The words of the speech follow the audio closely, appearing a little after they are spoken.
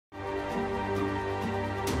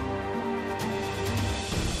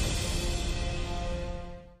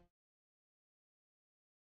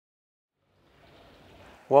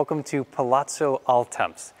Welcome to Palazzo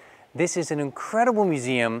Altemps. This is an incredible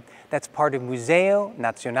museum that's part of Museo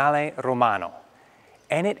Nazionale Romano.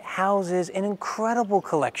 And it houses an incredible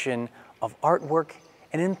collection of artwork,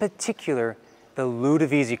 and in particular, the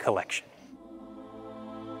Ludovisi Collection.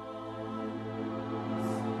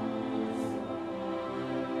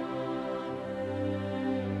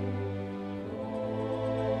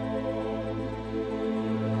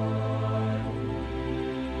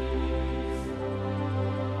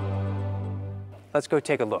 Let's go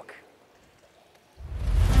take a look.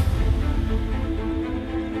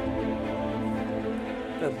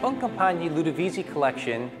 The Boncompagni Ludovisi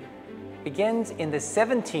collection begins in the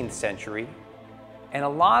 17th century, and a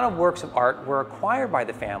lot of works of art were acquired by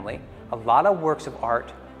the family. A lot of works of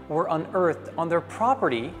art were unearthed on their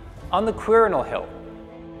property on the Quirinal Hill.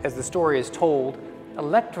 As the story is told,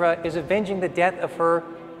 Electra is avenging the death of her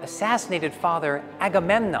assassinated father,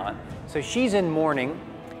 Agamemnon. So she's in mourning,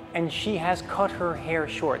 and she has cut her hair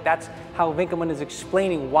short. That's how Winkelmann is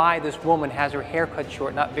explaining why this woman has her hair cut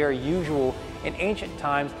short, not very usual in ancient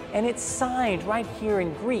times. And it's signed right here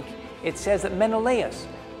in Greek. It says that Menalaus,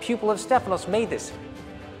 pupil of Stephanos, made this.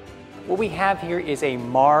 What we have here is a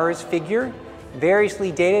Mars figure,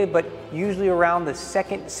 variously dated, but usually around the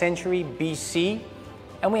 2nd century BC.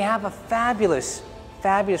 And we have a fabulous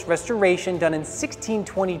restoration done in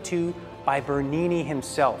 1622 by Bernini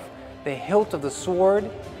himself. The hilt of the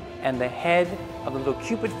sword and the head of the little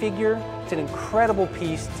Cupid figure. It's an incredible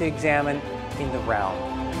piece to examine in the round.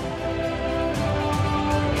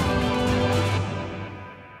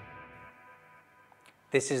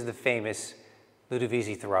 This is the famous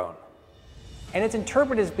Ludovisi Throne. And it's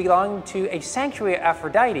interpreted as belonging to a sanctuary of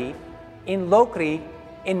Aphrodite in Locri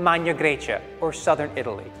in Magna Grecia, or southern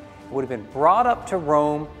Italy. It would have been brought up to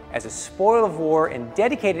Rome as a spoil of war and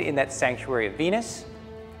dedicated in that sanctuary of Venus,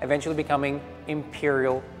 eventually becoming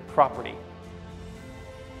imperial property.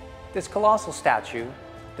 This colossal statue,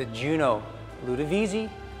 the Juno Ludovisi,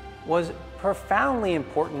 was profoundly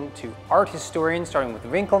important to art historians, starting with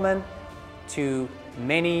Winkelmann, to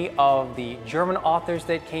many of the German authors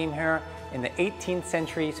that came here in the 18th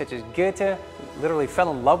century, such as Goethe, who literally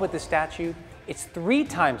fell in love with the statue. It's 3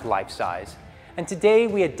 times life-size, and today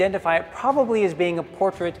we identify it probably as being a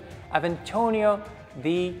portrait of Antonia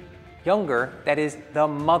the Younger, that is the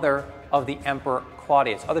mother of the Emperor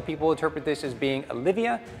Claudius. Other people interpret this as being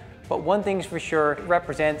Olivia, but one thing's for sure, it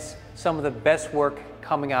represents some of the best work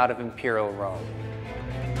coming out of Imperial Rome.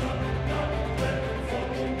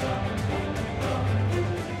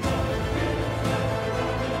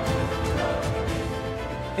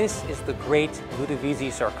 This is the great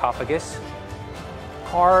Ludovisi Sarcophagus,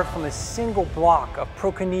 carved from a single block of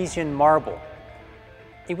Proconnesian marble.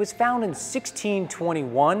 It was found in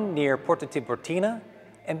 1621 near Porta Tiburtina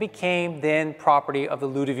and became then property of the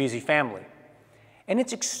Ludovisi family. And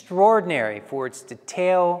it's extraordinary for its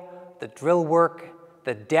detail, the drill work,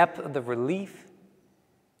 the depth of the relief.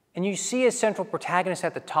 And you see a central protagonist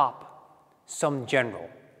at the top, some general.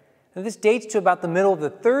 Now, this dates to about the middle of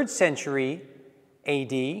the 3rd century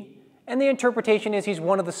AD, and the interpretation is he's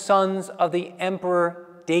one of the sons of the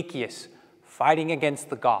Emperor Decius fighting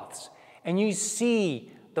against the Goths. And you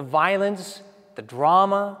see the violence, the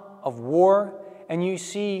drama of war, and you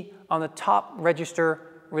see on the top register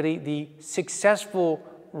really the successful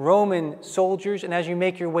Roman soldiers, and as you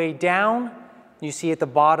make your way down, you see at the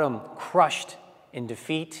bottom, crushed in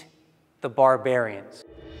defeat, the barbarians.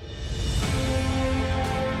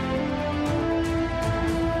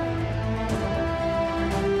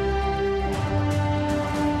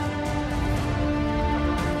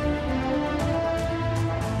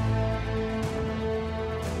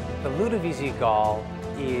 The Ludovisi Gaul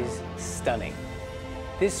is stunning.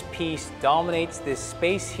 This piece dominates this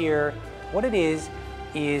space here. What it is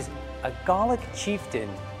a Gallic chieftain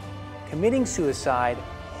committing suicide,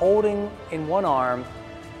 holding in one arm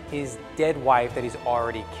his dead wife that he's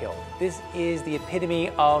already killed. This is the epitome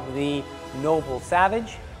of the noble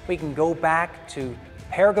savage. We can go back to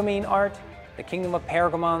Pergamene art. The kingdom of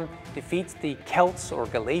Pergamon defeats the Celts or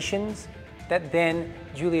Galatians that then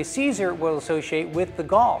Julius Caesar will associate with the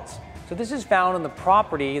Gauls. So this is found in the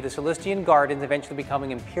property, the Celestian Gardens, eventually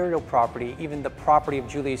becoming imperial property, even the property of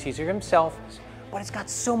Julius Caesar himself. But it's got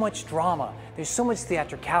so much drama, there's so much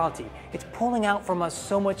theatricality, it's pulling out from us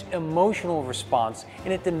so much emotional response,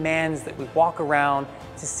 and it demands that we walk around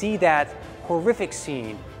to see that horrific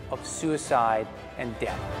scene of suicide and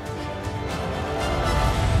death.